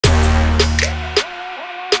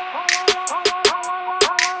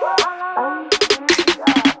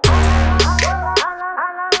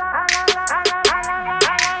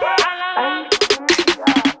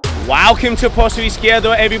Welcome to Posto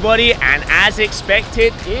Izquierdo, everybody, and as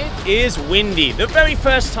expected, it is windy. The very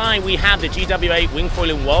first time we have the GWA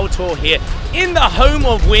Wingfoil World Tour here in the home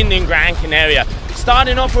of wind in Gran Canaria.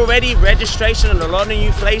 Starting off already, registration and a lot of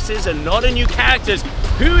new faces and a lot of new characters.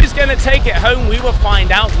 Who is going to take it home? We will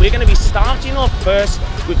find out. We're going to be starting off first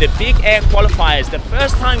with the big air qualifiers. The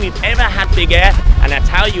first time we've ever had big air, and I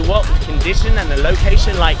tell you what, with condition and the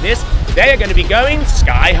location like this, they are going to be going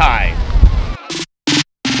sky high.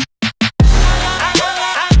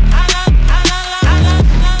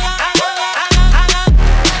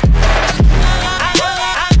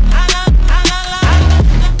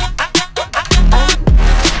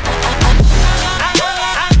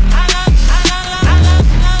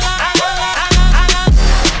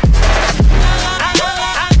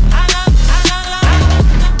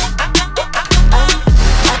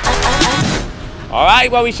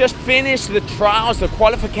 Alright, well, we just finished the trials, the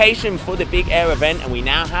qualification for the big air event, and we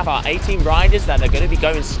now have our 18 riders that are going to be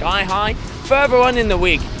going sky high. Further on in the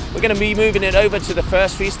week, we're going to be moving it over to the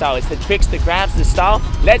first freestyle. It's the tricks, the grabs, the style.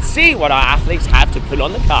 Let's see what our athletes have to put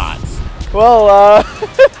on the cards. Well,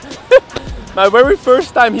 my very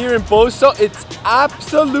first time here in Poso, it's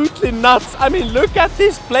absolutely nuts. I mean, look at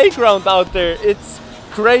this playground out there. It's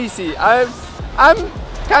crazy. I'm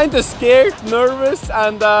kind of scared, nervous,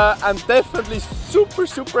 and I'm definitely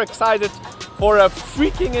super excited for a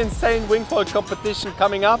freaking insane wingfoil competition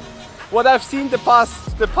coming up. What I've seen the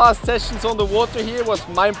past sessions on the water here was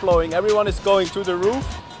mind-blowing. Everyone is going through the roof.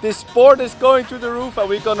 This sport is going through the roof, and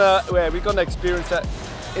we're gonna experience an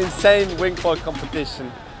insane wingfoil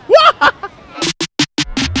competition.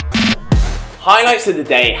 Highlights of the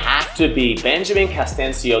day have to be Benjamin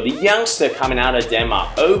Castencio, the youngster coming out of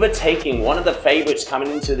Denmark, overtaking one of the favorites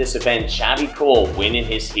coming into this event, Xavi Core, winning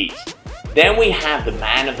his heat. Then we have the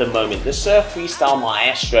man of the moment, the surf freestyle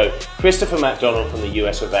maestro, Christopher MacDonald from the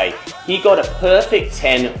US of A. He got a perfect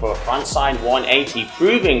 10 for a frontside 180,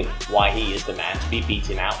 proving why he is the man to be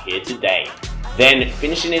beaten out here today. Then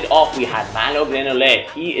finishing it off, we had Malo Guénolé.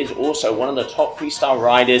 He is also one of the top freestyle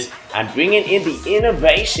riders and bringing in the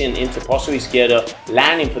innovation into Posto Izquierdo,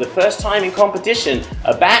 landing for the first time in competition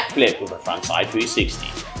a backflip with a frontside 360.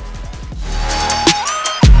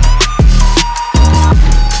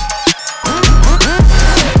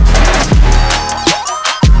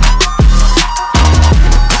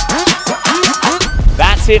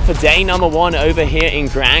 That's it for day number 1 over here in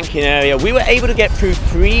Gran Canaria. We were able to get through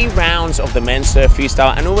 3 rounds of the men's surf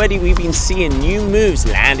freestyle, and already we've been seeing new moves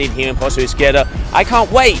landing here in Posto Izquierdo. I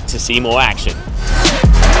can't wait to see more action.